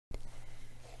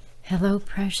Hello,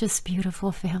 precious,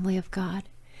 beautiful family of God.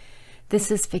 This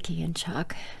is Vicki and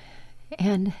Chuck,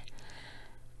 and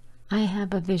I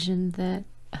have a vision that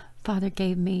Father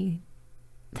gave me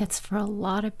that's for a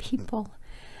lot of people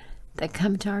that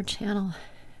come to our channel,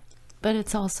 but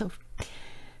it's also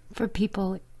for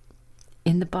people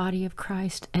in the body of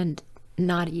Christ and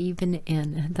not even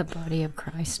in the body of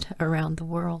Christ around the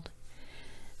world.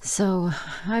 So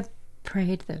I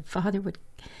prayed that Father would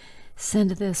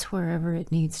send this wherever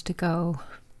it needs to go.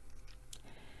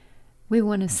 We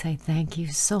want to say thank you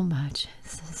so much.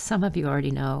 Some of you already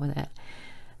know that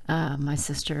my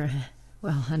sister,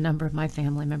 well, a number of my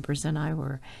family members and I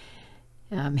were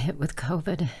hit with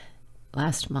COVID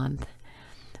last month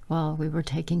while we were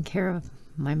taking care of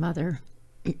my mother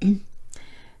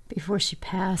before she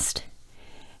passed.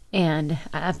 And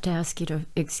I have to ask you to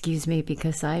excuse me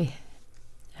because I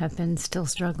have been still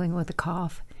struggling with a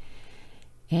cough.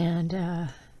 And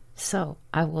so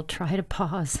I will try to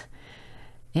pause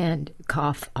and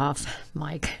cough off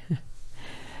mic.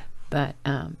 But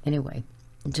anyway,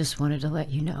 just wanted to let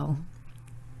you know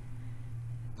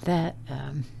that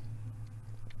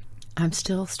I'm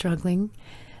still struggling.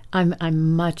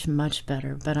 I'm much, much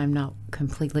better, but I'm not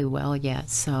completely well yet.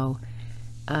 So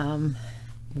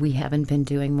we haven't been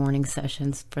doing morning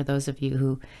sessions. For those of you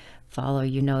who follow,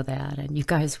 you know that. And you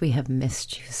guys, we have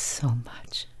missed you so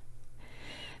much.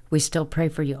 We still pray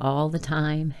for you all the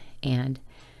time, and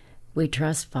we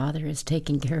trust Father is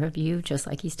taking care of you just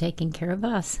like he's taking care of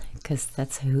us, because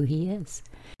that's who he is.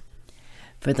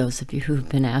 For those of you who've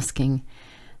been asking,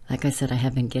 like I said, I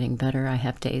have been getting better. I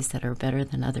have days that are better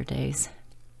than other days.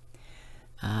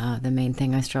 The main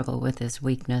thing I struggle with is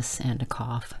weakness and a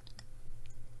cough.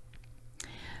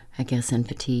 I guess and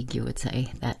fatigue, you would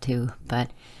say that too,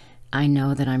 but I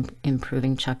know that I'm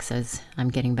improving. Chuck says I'm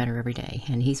getting better every day,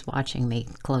 and he's watching me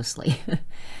closely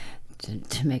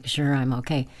to make sure I'm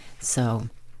okay. So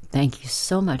thank you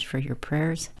so much for your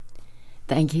prayers.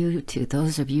 Thank you to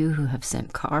those of you who have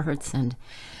sent cards and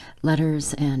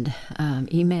letters and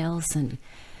emails and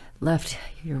left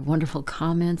your wonderful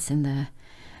comments in the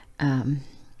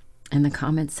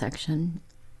comment section.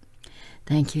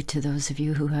 Thank you to those of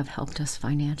you who have helped us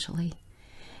financially.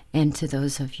 And to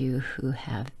those of you who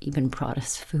have even brought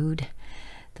us food,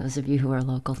 those of you who are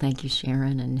local, thank you,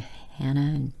 Sharon and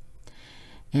Hannah.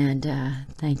 And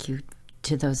thank you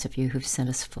to those of you who've sent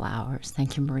us flowers.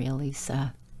 Thank you, Maria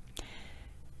Lisa.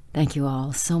 Thank you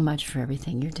all so much for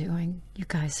everything you're doing. You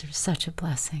guys are such a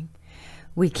blessing.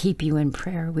 We keep you in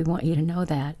prayer. We want you to know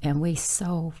that. And we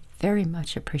so very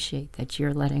much appreciate that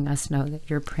you're letting us know that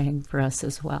you're praying for us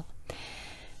as well.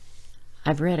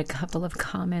 I've read a couple of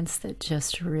comments that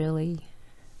just really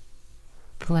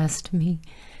blessed me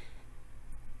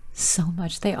so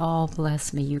much. They all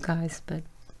bless me, you guys, but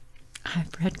I've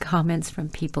read comments from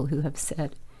people who have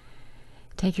said,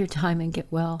 take your time and get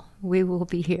well. We will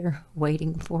be here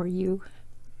waiting for you.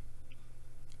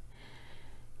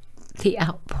 The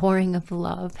outpouring of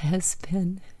love has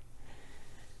been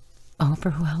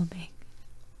overwhelming.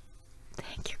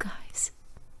 Thank you, guys.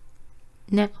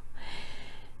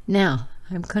 Now,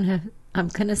 I'm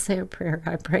gonna say a prayer.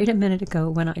 I prayed a minute ago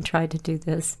when I tried to do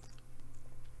this,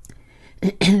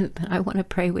 but I want to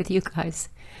pray with you guys.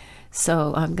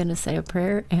 So I'm gonna say a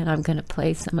prayer, and I'm gonna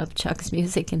play some of Chuck's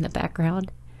music in the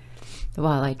background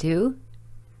while I do,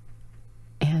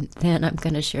 and then I'm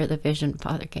gonna share the vision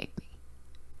Father gave me.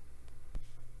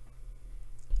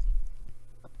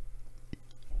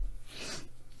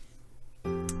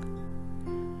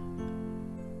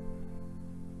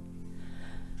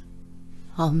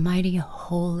 Almighty,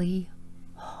 holy,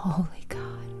 holy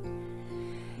God,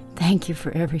 thank you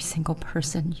for every single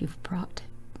person you've brought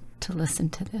to listen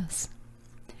to this.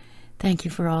 Thank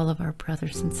you for all of our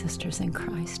brothers and sisters in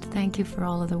Christ. Thank you for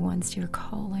all of the ones you're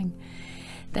calling.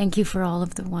 Thank you for all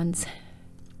of the ones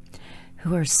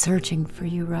who are searching for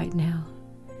you right now.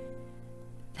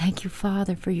 Thank you,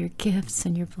 Father, for your gifts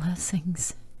and your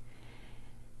blessings.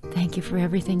 Thank you for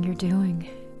everything you're doing.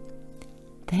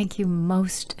 Thank you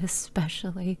most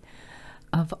especially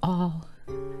of all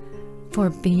for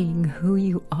being who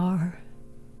you are.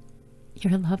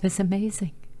 Your love is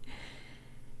amazing.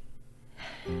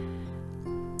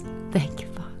 Thank you,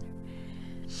 Father.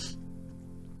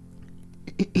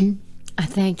 I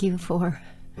thank you for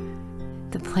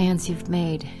the plans you've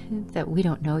made that we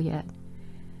don't know yet.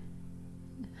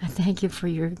 I thank you for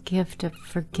your gift of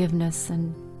forgiveness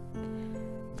and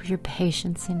for your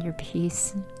patience and your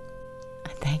peace. I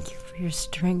thank you for your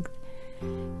strength,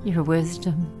 your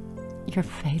wisdom, your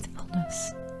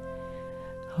faithfulness.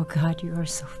 Oh God, you are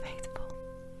so faithful.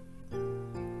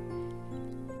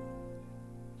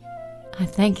 I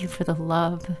thank you for the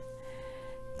love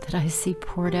that I see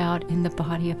poured out in the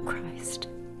body of Christ.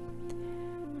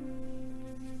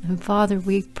 And Father,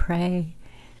 we pray,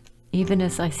 even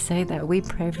as I say that, we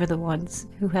pray for the ones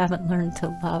who haven't learned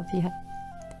to love yet,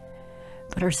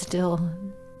 but are still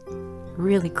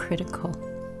really critical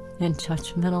and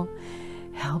judgmental.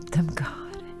 Help them,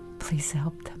 God. Please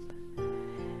help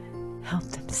them. Help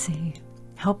them see.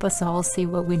 Help us all see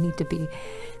what we need to be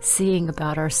seeing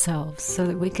about ourselves so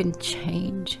that we can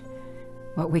change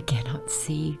what we cannot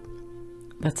see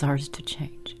that's ours to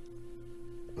change.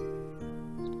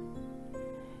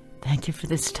 Thank you for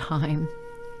this time.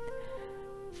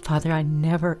 Father, I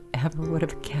never, ever would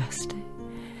have guessed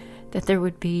that there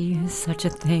would be such a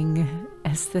thing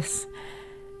as this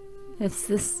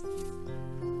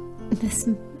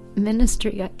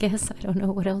ministry, I guess. I don't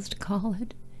know what else to call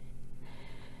it.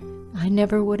 I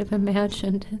never would have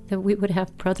imagined that we would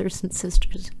have brothers and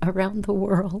sisters around the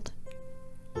world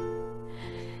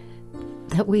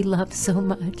that we love so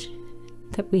much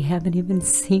that we haven't even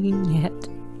seen yet.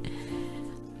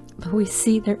 But we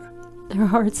see their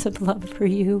hearts of love for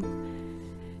you,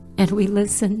 and we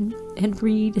listen and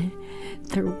read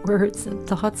their words and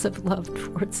thoughts of love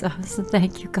towards us. And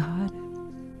thank you, God.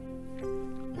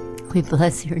 We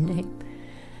bless your name.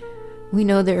 We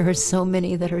know there are so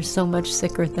many that are so much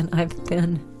sicker than I've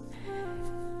been.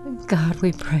 God,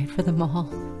 we pray for them all.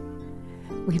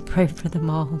 We pray for them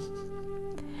all.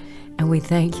 And we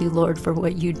thank you, Lord, for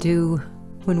what you do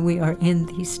when we are in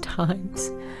these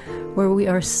times where we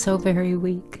are so very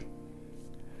weak.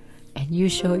 And you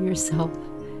show yourself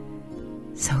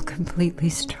so completely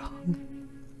strong.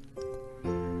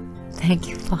 Thank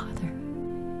you, Father.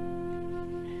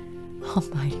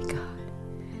 Almighty God,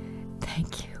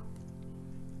 thank you.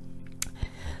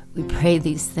 We pray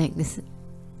these things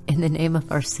in the name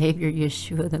of our Savior,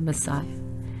 Yeshua the Messiah,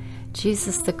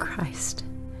 Jesus the Christ.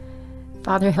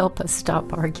 Father, help us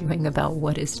stop arguing about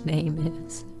what his name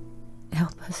is.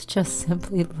 Help us just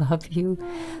simply love you,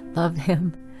 love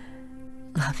him,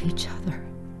 love each other.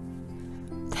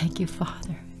 Thank you,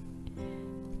 Father.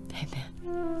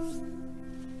 Amen.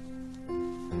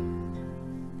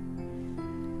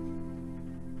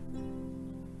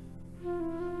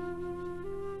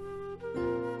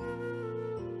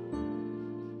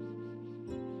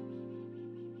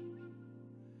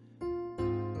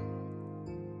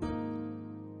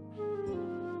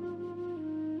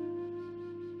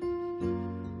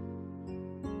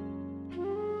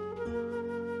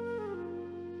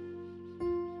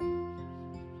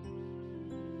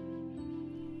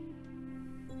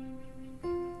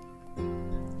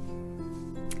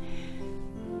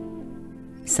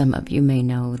 Some of you may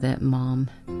know that Mom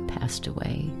passed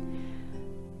away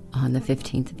on the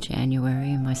 15th of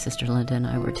January, and my sister Linda and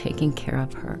I were taking care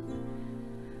of her.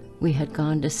 We had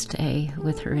gone to stay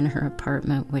with her in her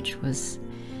apartment, which was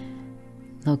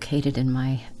located in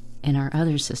our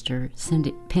other sister,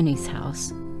 Penny's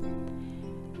house.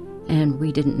 And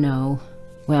we didn't know,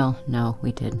 well, no,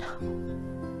 we did know.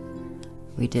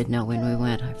 We did know when we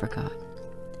went, I forgot,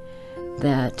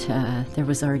 that there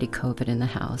was already COVID in the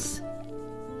house.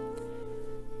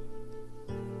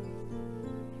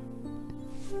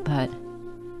 But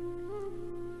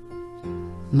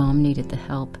Mom needed the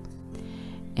help,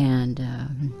 and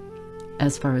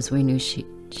as far as we knew, she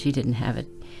didn't have it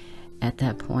at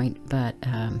that point, but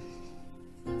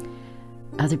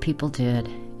other people did,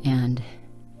 and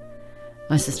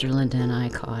my sister Linda and I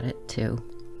caught it too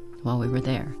while we were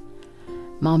there.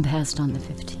 Mom passed on the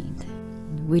 15th.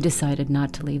 We decided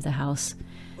not to leave the house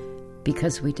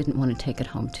because we didn't want to take it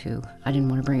home too. I didn't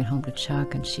want to bring it home to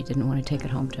Chuck, and she didn't want to take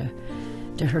it home to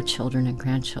her children and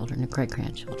grandchildren and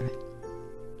great-grandchildren.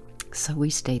 So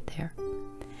we stayed there.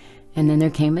 And then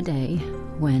there came a day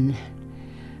when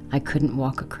I couldn't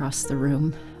walk across the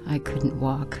room. I couldn't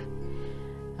walk.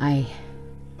 I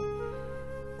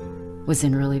was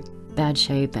in really bad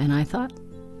shape, and I thought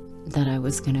that I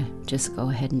was going to just go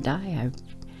ahead and die.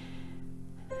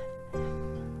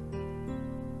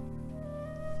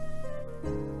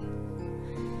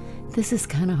 This is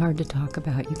kind of hard to talk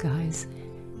about, you guys.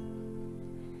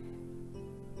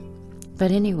 But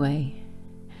anyway,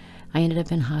 I ended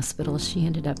up in hospital. She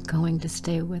ended up going to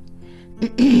stay with,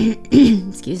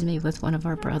 excuse me, with one of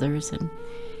our brothers, and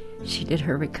she did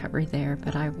her recovery there,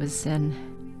 but I was in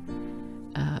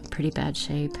pretty bad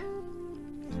shape.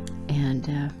 And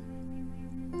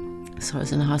so I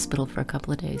was in the hospital for a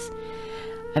couple of days.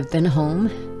 I've been home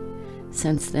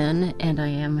since then, and I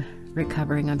am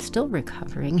recovering. I'm still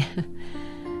recovering.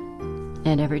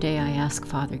 And every day I ask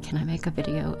Father, can I make a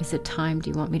video? Is it time?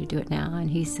 Do you want me to do it now? And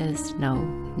he says, no,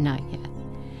 not yet.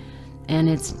 And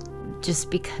it's just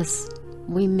because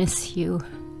we miss you.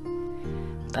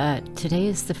 But today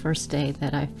is the first day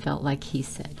that I felt like he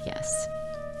said yes.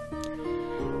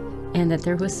 And that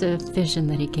there was a vision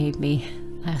that he gave me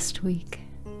last week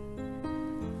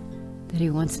that he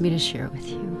wants me to share with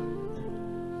you.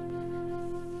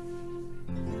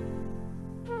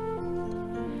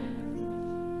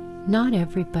 Not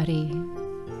everybody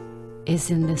is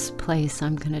in this place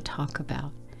I'm going to talk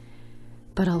about,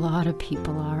 but a lot of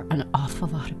people are, an awful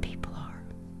lot of people are.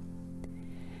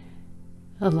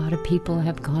 A lot of people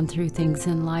have gone through things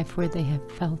in life where they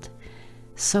have felt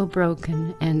so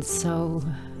broken and so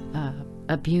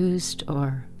abused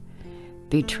or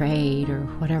betrayed, or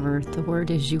whatever the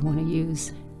word is you want to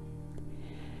use,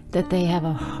 that they have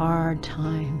a hard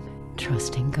time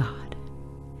trusting God.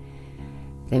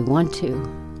 They want to,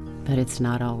 but it's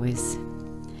not always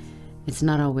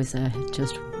a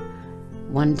just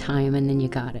one time and then you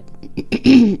got it.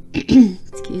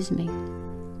 Excuse me.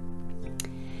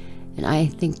 And I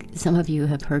think some of you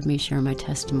have heard me share my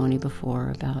testimony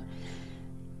before about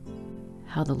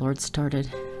how the Lord started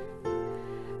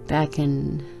back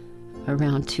in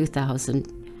around 2000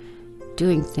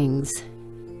 doing things,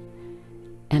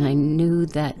 and I knew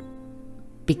that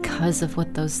because of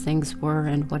what those things were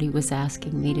and what he was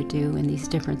asking me to do in these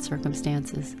different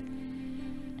circumstances,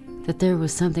 that there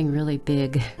was something really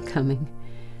big coming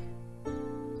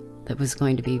that was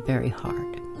going to be very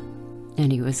hard,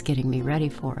 and he was getting me ready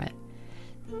for it.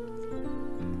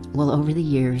 Well, over the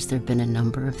years, there have been a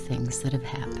number of things that have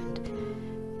happened.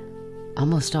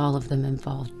 Almost all of them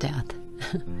involved death.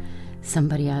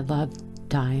 Somebody I loved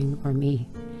dying, or me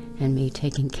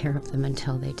taking care of them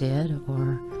until they did,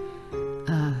 or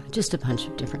just a bunch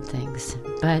of different things.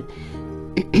 But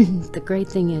the great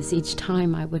thing is, each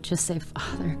time I would just say,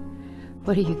 Father,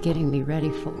 what are you getting me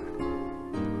ready for?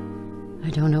 I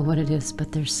don't know what it is,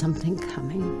 but there's something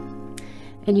coming.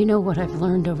 And you know what I've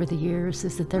learned over the years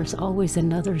is that there's always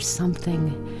another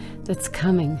something that's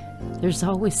coming. There's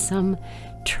always some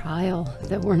trial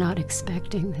that we're not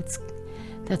expecting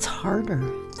that's harder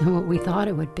than what we thought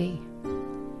it would be.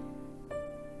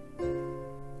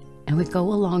 And we go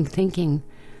along thinking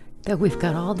that we've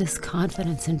got all this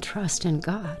confidence and trust in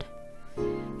God,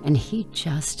 and he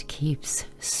just keeps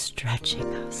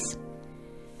stretching us.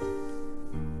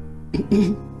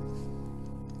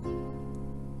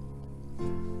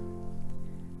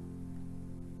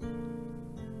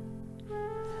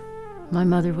 My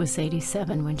mother was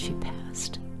 87 when she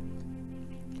passed.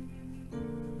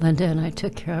 Linda and I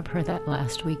took care of her that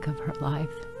last week of her life.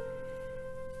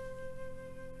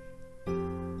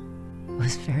 It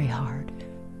was very hard.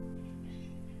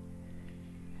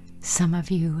 Some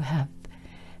of you have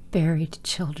buried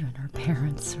children or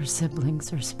parents or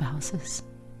siblings or spouses.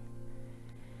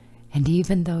 And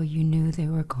even though you knew they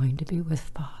were going to be with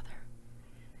Father,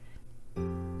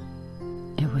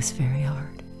 it was very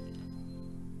hard.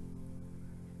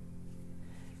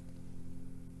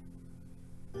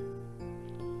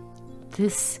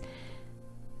 This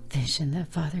vision that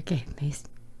Father gave me,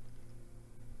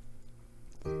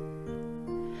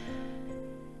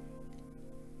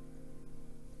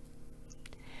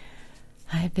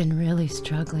 I have been really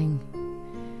struggling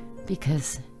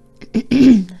because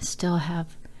I still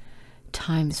have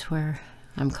times where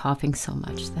I'm coughing so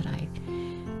much that I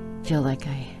feel like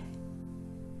I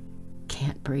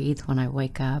can't breathe when I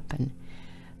wake up, and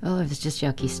it was just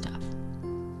yucky stuff.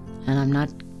 And I'm not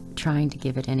trying to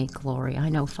give it any glory. I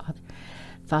know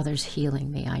Father's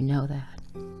healing me. I know that.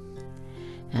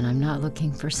 And I'm not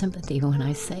looking for sympathy when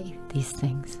I say these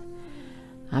things.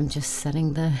 I'm just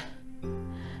setting the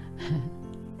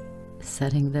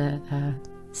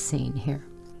scene here.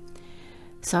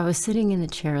 So I was sitting in the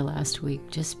chair last week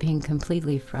just being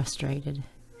completely frustrated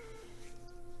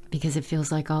because it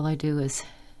feels like all I do is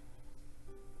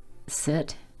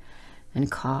sit and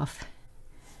cough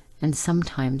and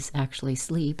sometimes actually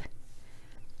sleep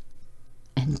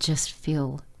and just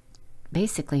feel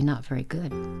basically not very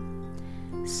good.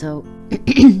 So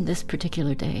this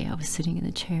particular day I was sitting in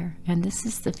the chair, and this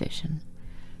is the vision.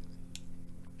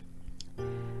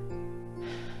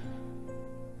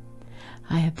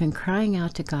 I have been crying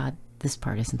out to God. This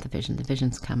part isn't the vision. The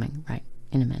vision's coming right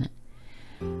in a minute.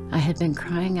 I had been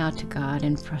crying out to God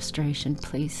in frustration,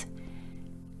 please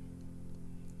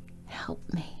help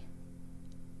me.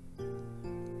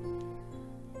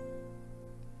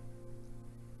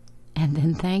 And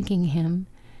then thanking him,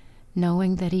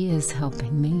 knowing that he is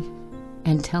helping me,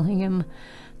 and telling him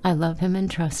I love him and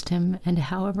trust him, and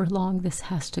however long this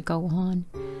has to go on,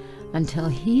 until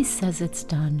he says it's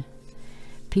done.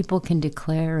 People can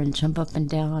declare and jump up and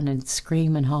down and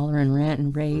scream and holler and rant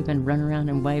and rave and run around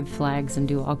and wave flags and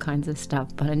do all kinds of stuff,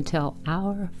 but until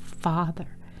our Father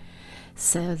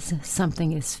says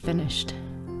something is finished,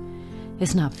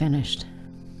 it's not finished.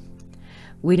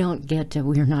 We're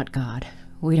not God.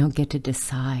 We don't get to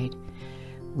decide.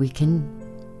 We can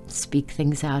speak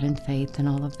things out in faith and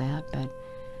all of that, but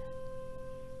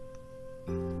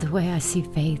the way I see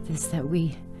faith is that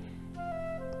we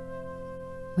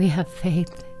have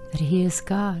faith that He is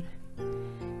God,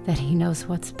 that He knows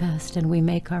what's best, and we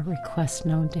make our requests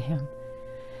known to Him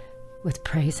with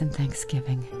praise and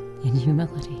thanksgiving in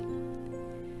humility.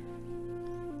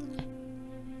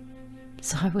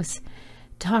 So I was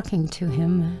talking to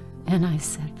Him, and I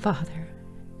said, Father,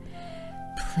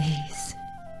 please,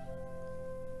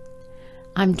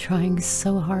 I'm trying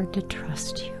so hard to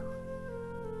trust You.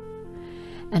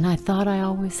 And I thought I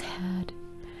always had,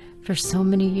 for so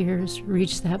many years,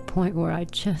 reached that point where I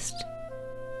just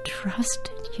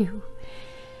trusted You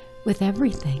with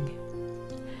everything.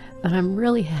 But I'm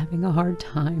really having a hard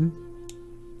time.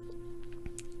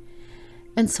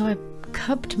 And so I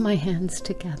cupped my hands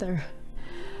together,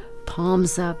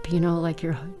 palms up, like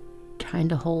you're trying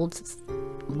to hold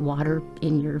water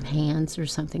in your hands or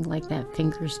something like that,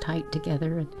 fingers tight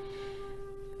together.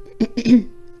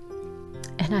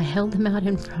 And I held them out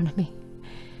in front of me.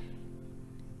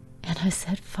 And I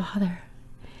said, Father,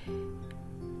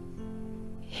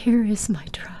 here is my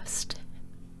trust.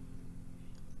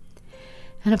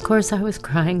 And of course I was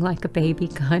crying like a baby,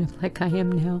 kind of like I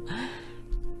am now.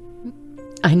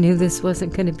 I knew this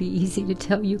wasn't going to be easy to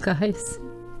tell you guys.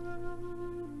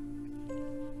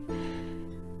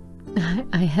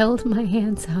 I held my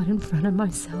hands out in front of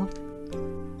myself,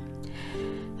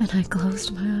 and I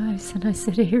closed my eyes, and I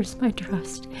said, here's my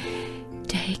trust.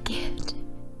 Take it.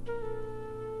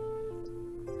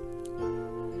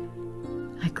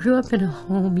 I grew up in a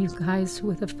home, you guys,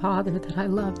 with a father that I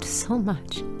loved so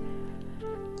much.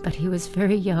 But he was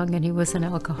very young, and he was an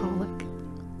alcoholic.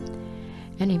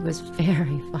 And he was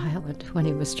very violent when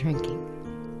he was drinking.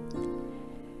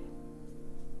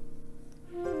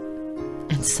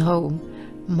 And so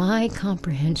my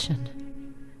comprehension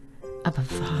of a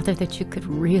father that you could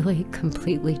really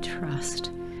completely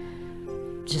trust,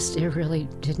 it really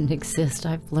didn't exist.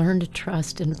 I've learned to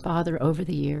trust in Father over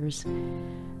the years.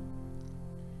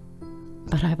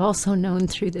 But I've also known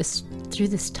through this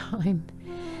time,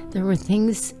 there were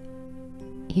things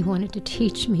He wanted to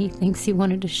teach me, things He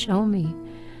wanted to show me.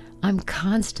 I'm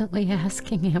constantly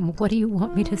asking Him, what do You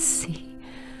want me to see?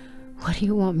 What do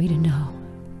You want me to know?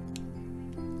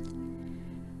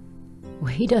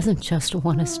 Well, He doesn't just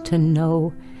want us to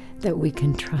know that we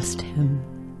can trust Him.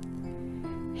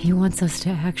 He wants us to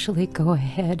actually go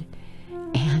ahead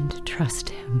and trust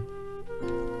Him.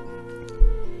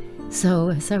 So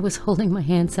as I was holding my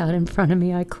hands out in front of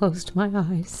me, I closed my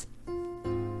eyes.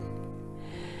 And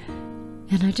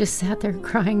I just sat there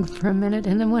crying for a minute.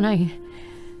 And then when I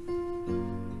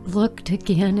looked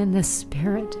again in the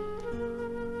Spirit,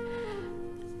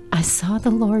 I saw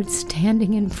the Lord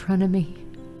standing in front of me.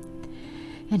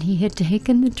 And He had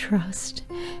taken the trust.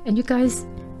 And you guys,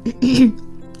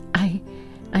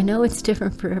 I know it's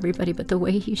different for everybody, but the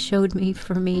way He showed me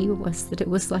for me was that it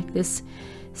was like this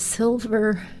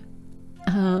silver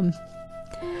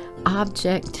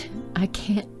object. I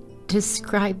can't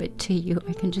describe it to you.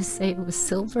 I can just say it was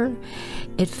silver.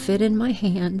 It fit in my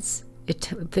hands. It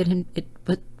fit in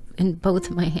both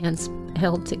of my hands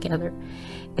held together.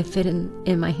 It fit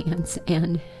in my hands,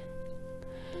 and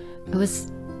it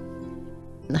was,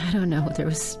 I don't know,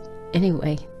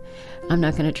 anyway, I'm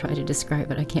not going to try to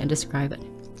describe it. I can't describe it.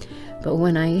 But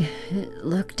when I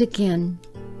looked again,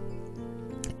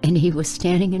 and He was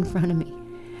standing in front of me,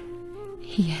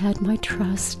 He had my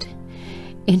trust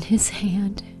in His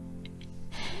hand,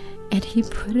 and He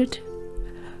put it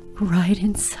right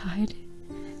inside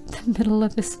the middle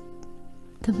of his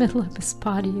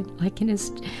body, like in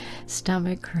his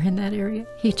stomach or in that area.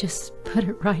 He just put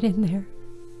it right in there.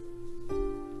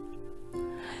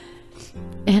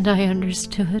 And I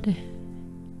understood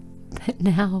that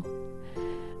now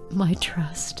my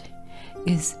trust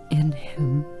is in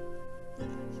Him.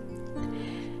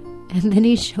 And then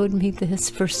He showed me this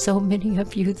for so many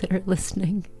of you that are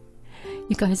listening.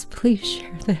 You guys, please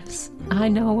share this. I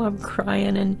know I'm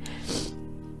crying and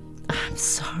I'm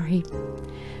sorry,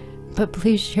 but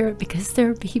please share it because there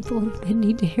are people that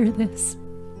need to hear this.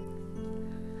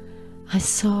 I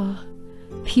saw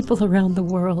people around the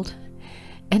world,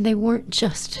 and they weren't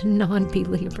just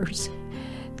non-believers.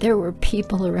 There were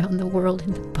people around the world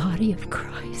in the body of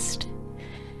Christ.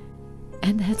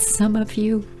 And that's some of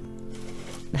you.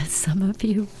 That's some of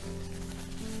you.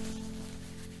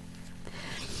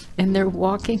 And they're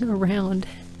walking around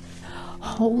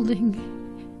holding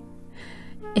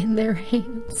in their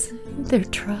hands their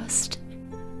trust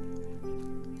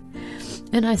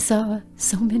And I saw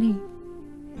so many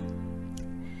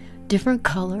different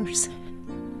colors.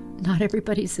 Not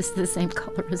everybody's is the same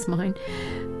color as mine,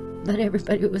 but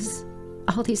everybody was,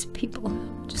 all these people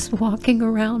just walking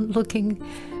around looking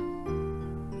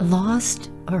lost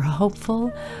or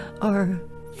hopeful or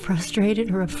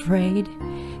frustrated or afraid,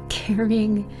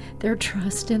 carrying their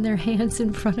trust in their hands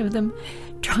in front of them,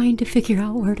 trying to figure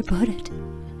out where to put it,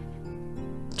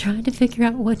 trying to figure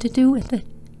out what to do with it.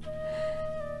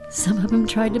 Some of them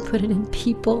tried to put it in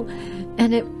people,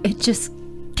 and it just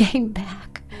came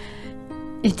back.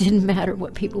 It didn't matter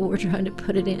what people were trying to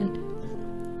put it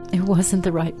in. It wasn't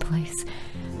the right place.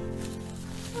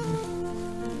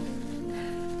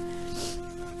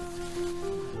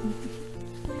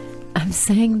 I'm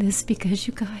saying this because,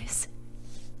 you guys,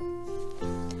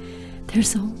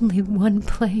 there's only one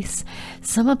place.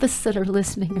 Some of us that are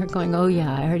listening are going, oh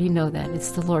yeah, I already know that.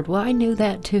 It's the Lord. Well, I knew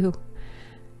that too.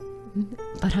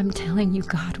 But I'm telling you,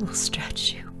 God will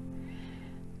stretch you.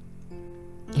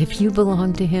 If you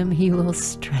belong to Him, He will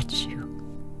stretch you.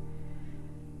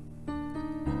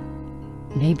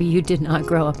 Maybe you did not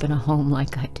grow up in a home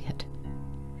like I did.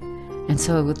 And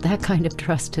so that kind of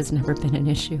trust has never been an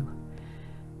issue.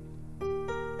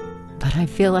 But I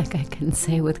feel like I can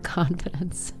say with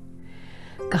confidence,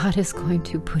 God is going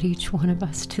to put each one of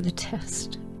us to the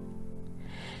test.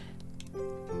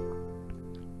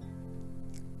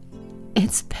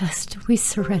 It's best we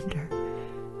surrender.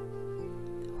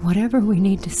 Whatever we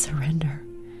need to surrender.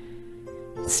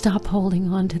 Stop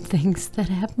holding on to things that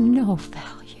have no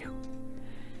value.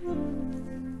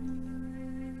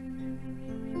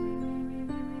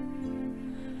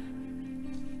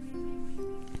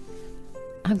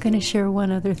 I'm going to share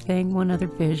one other thing, one other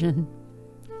vision,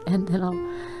 and then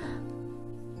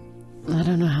I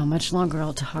don't know how much longer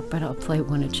I'll talk, but I'll play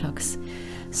one of Chuck's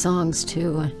songs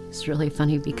too. It's really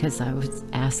funny because I was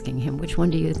asking him, which one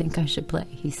do you think I should play?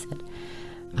 He said,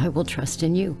 I Will Trust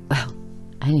in You. Well,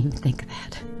 I didn't even think of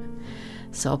that.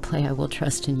 So I'll play I Will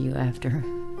Trust in You after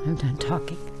I'm done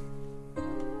talking.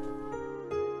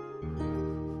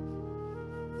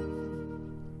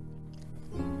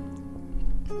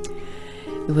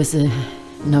 It was a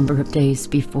number of days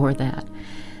before that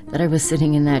I was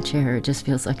sitting in that chair. It just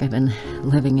feels like I've been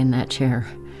living in that chair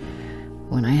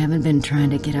when I haven't been trying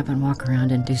to get up and walk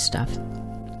around and do stuff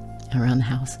around the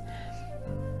house.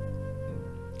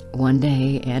 One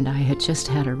day, and I had just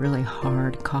had a really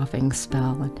hard coughing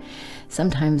spell, and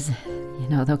sometimes, you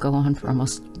know, they'll go on for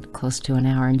almost close to an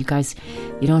hour, and you guys,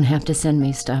 you don't have to send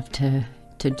me stuff to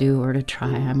do or to try.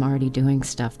 I'm already doing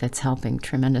stuff that's helping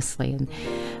tremendously, and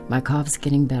my cough's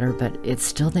getting better, but it's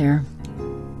still there.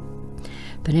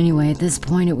 But anyway, at this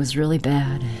point, it was really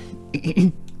bad.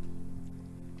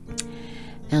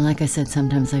 And like I said,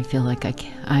 sometimes I feel like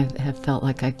I have felt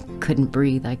like I couldn't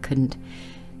breathe. I couldn't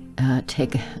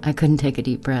take a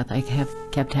deep breath. I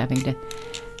kept having to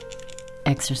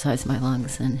exercise my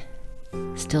lungs, and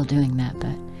still doing that.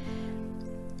 But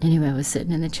anyway, I was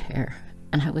sitting in the chair,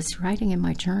 and I was writing in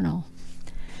my journal.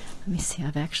 Let me see.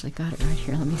 I've actually got it right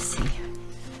here. Let me see.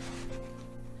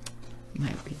 I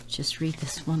might just read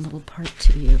this one little part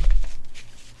to you.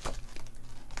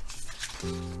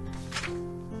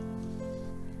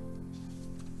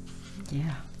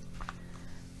 Yeah.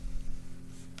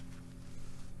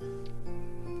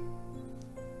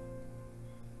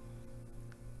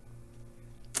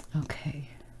 Okay.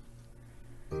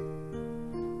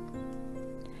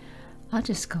 I'll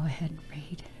just go ahead and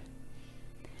read.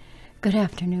 Good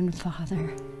afternoon,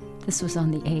 Father. This was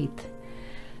on the 8th.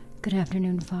 Good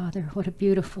afternoon, Father. What a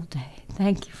beautiful day.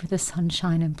 Thank you for the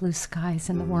sunshine and blue skies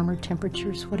and the warmer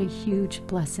temperatures. What a huge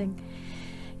blessing.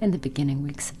 In the beginning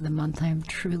weeks of the month, I am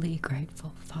truly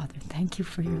grateful, Father. Thank you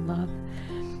for your love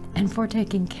and for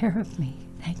taking care of me.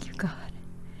 Thank you, God.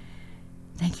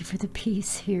 Thank you for the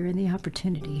peace here and the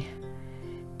opportunity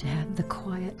to have the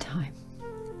quiet time.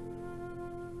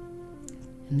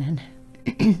 And then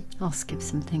I'll skip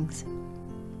some things.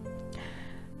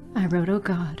 I wrote, oh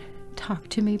God, talk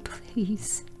to me,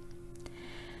 please.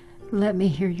 Let me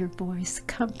hear your voice.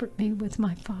 Comfort me with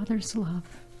my Father's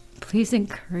love. Please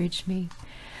encourage me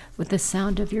with the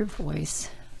sound of your voice.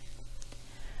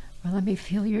 Or let me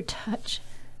feel your touch.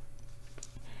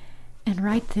 And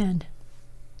right then,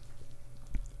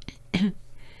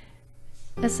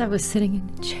 as I was sitting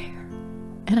in the chair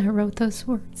and I wrote those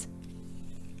words,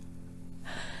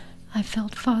 I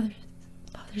felt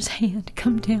Father's hand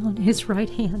come down, his right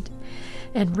hand,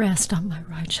 and rest on my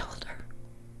right shoulder.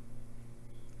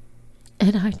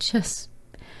 And I just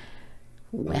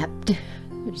wept.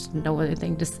 There's no other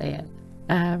thing to say it.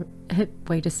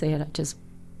 Way to say it. I just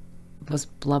was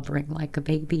blubbering like a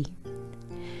baby.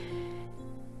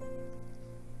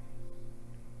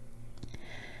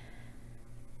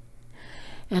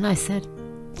 And I said,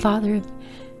 Father,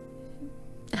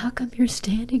 how come you're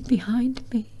standing behind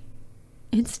me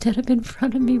instead of in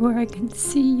front of me where I can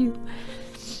see you?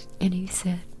 And he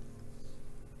said,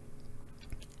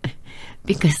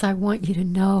 because I want you to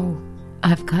know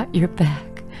I've got your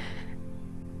back.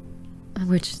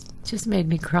 Which just made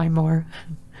me cry more.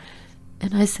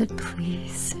 And I said,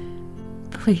 please,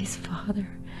 please, Father,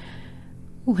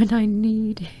 when I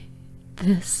need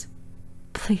this,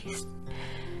 please,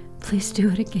 please do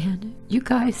it again. You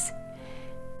guys,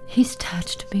 he's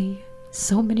touched me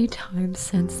so many times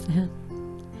since then.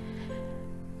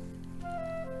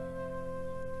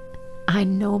 I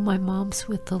know my mom's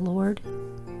with the Lord,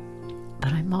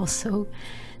 but I'm also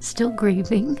still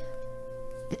grieving.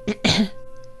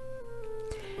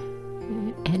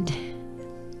 And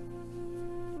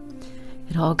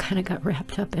it all kind of got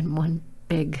wrapped up in one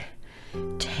big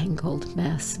tangled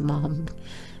mess. Mom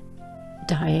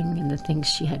dying and the things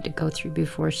she had to go through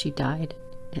before she died,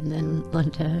 and then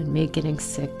Linda and me getting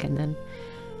sick, and then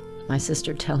my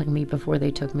sister telling me before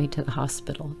they took me to the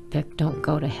hospital, Vic, don't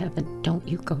go to heaven. Don't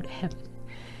you go to heaven.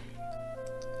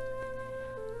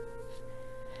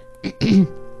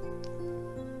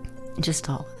 Just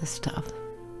all of this stuff.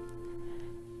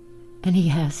 And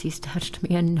he's touched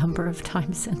me a number of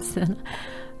times since then.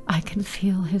 I can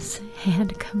feel his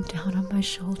hand come down on my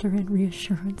shoulder in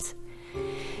reassurance.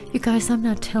 You guys, I'm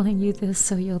not telling you this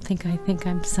so you'll think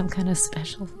I'm some kind of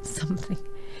special something.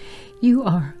 You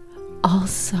are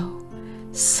also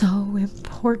so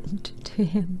important to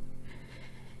him.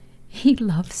 He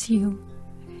loves you.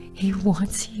 He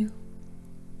wants you.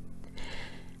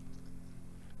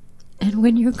 And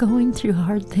when you're going through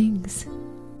hard things,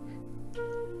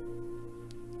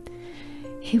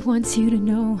 he wants you to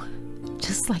know,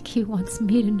 just like he wants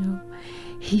me to know,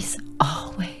 he's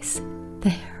always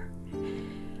there.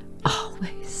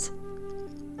 Always.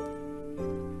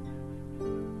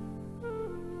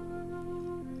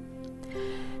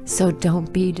 So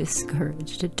don't be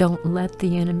discouraged. Don't let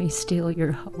the enemy steal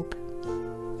your hope.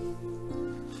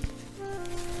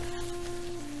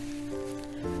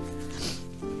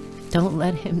 Don't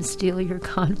let him steal your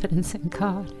confidence in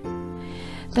God.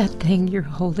 That thing you're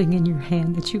holding in your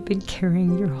hand that you've been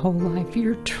carrying your whole life,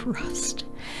 your trust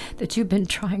that you've been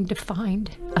trying to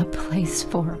find a place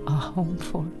for, a home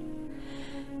for.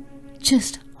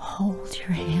 Just hold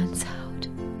your hands out.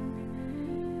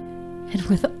 And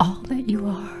with all that you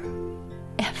are,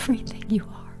 everything you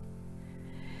are,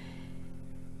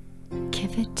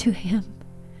 give it to him.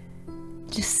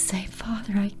 Just say,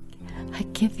 Father, I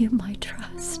give you my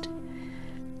trust.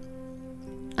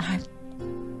 I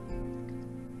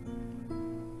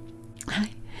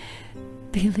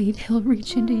believe he'll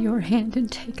reach into your hand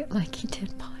and take it like he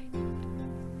did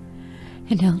mine.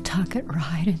 And he'll tuck it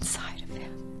right inside of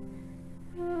him.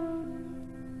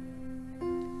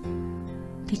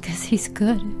 Because he's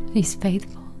good, he's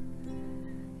faithful,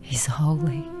 he's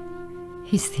holy,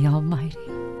 he's the Almighty.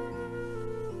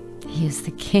 He is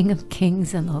the King of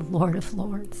Kings and the Lord of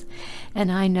Lords.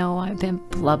 And I know I've been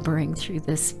blubbering through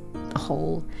this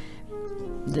whole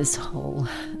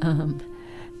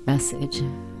message.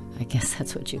 I guess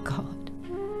that's what you call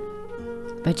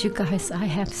it. But you guys, I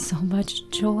have so much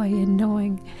joy in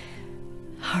knowing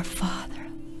our Father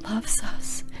loves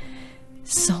us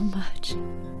so much.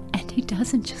 And he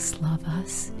doesn't just love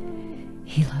us,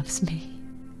 he loves me.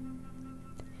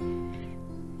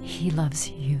 He loves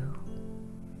you.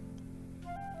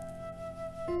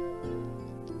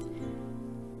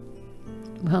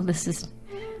 Well, this is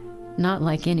not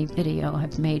like any video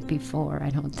I've made before,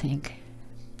 I don't think.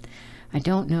 I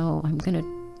don't know.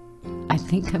 I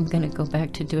think I'm gonna go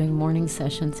back to doing morning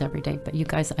sessions every day, but you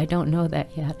guys, I don't know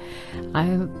that yet.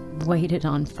 I waited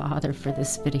on Father for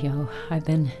this video. I've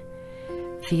been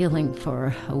feeling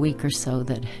for a week or so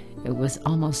that it was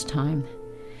almost time.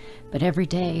 But every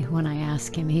day when I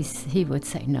ask him, he would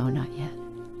say, no, not yet.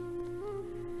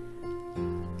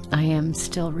 I am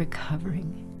still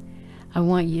recovering. I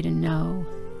want you to know,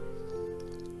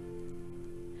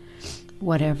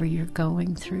 whatever you're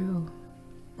going through,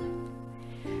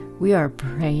 we are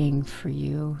praying for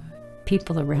you.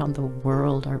 People around the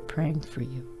world are praying for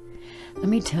you. Let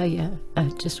me tell you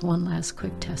just one last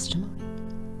quick testimony.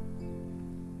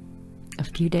 A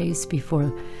few days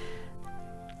before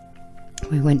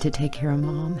we went to take care of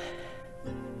Mom,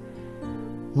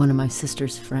 one of my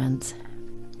sister's friends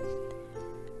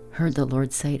heard the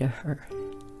Lord say to her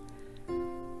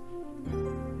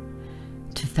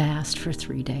to fast for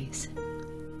 3 days.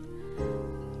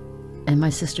 And my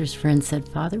sister's friend said,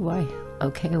 Father, why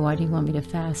do you want me to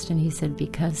fast? And he said,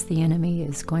 because the enemy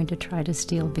is going to try to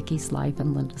steal Vicky's life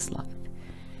and Linda's life.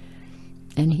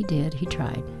 And he did. He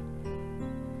tried.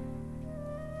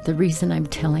 The reason I'm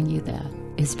telling you that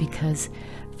is because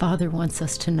Father wants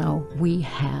us to know we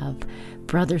have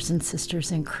brothers and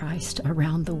sisters in Christ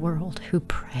around the world who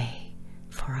pray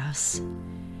for us,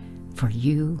 for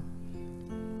you,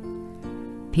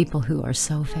 people who are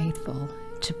so faithful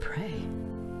to pray.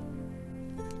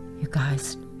 You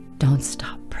guys, don't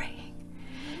stop praying.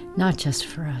 Not just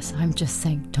for us. I'm just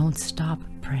saying, don't stop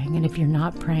praying. And if you're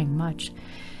not praying much,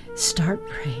 start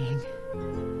praying.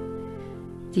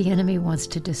 The enemy wants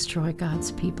to destroy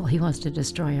God's people. He wants to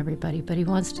destroy everybody, but he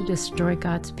wants to destroy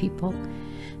God's people.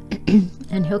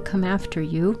 And he'll come after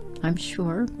you, I'm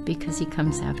sure, because he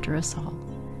comes after us all.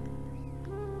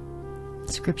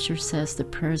 Scripture says the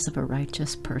prayers of a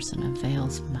righteous person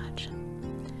avails much.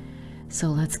 So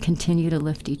let's continue to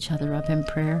lift each other up in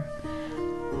prayer.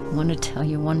 I want to tell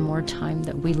you one more time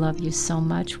that we love you so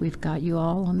much. We've got you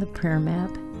all on the prayer map.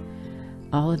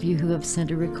 All of you who have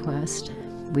sent a request,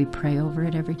 we pray over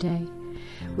it every day.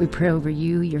 We pray over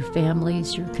you, your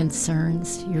families, your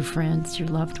concerns, your friends, your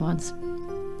loved ones.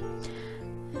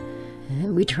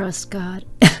 And we trust God.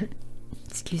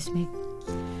 Excuse me.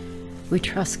 We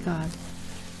trust God.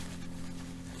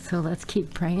 So let's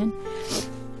keep praying.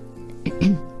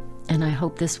 And I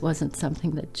hope this wasn't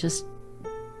something that just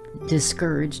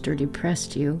discouraged or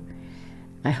depressed you.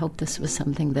 I hope this was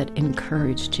something that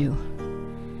encouraged you.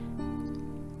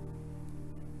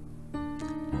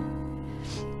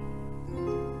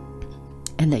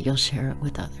 And that you'll share it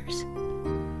with others.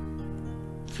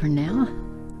 For now,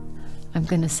 I'm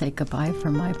going to say goodbye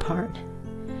for my part.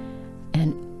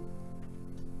 And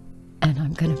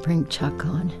I'm going to bring Chuck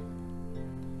on.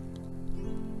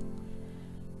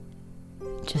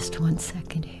 Just 1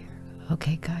 second here.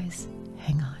 Okay, guys,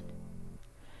 hang on.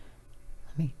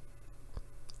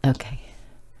 Okay.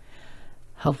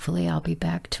 Hopefully I'll be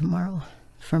back tomorrow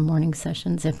for morning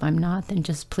sessions. If I'm not, then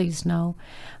just please know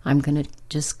I'm going to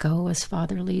just go as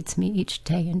Father leads me each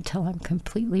day until I'm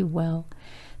completely well.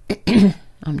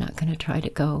 I'm not going to try to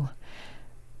go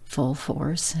full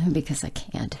force because I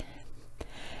can't.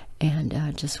 And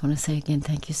I just want to say again,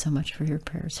 thank you so much for your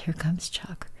prayers. Here comes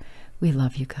Chuck. We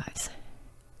love you guys.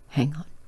 Hang on.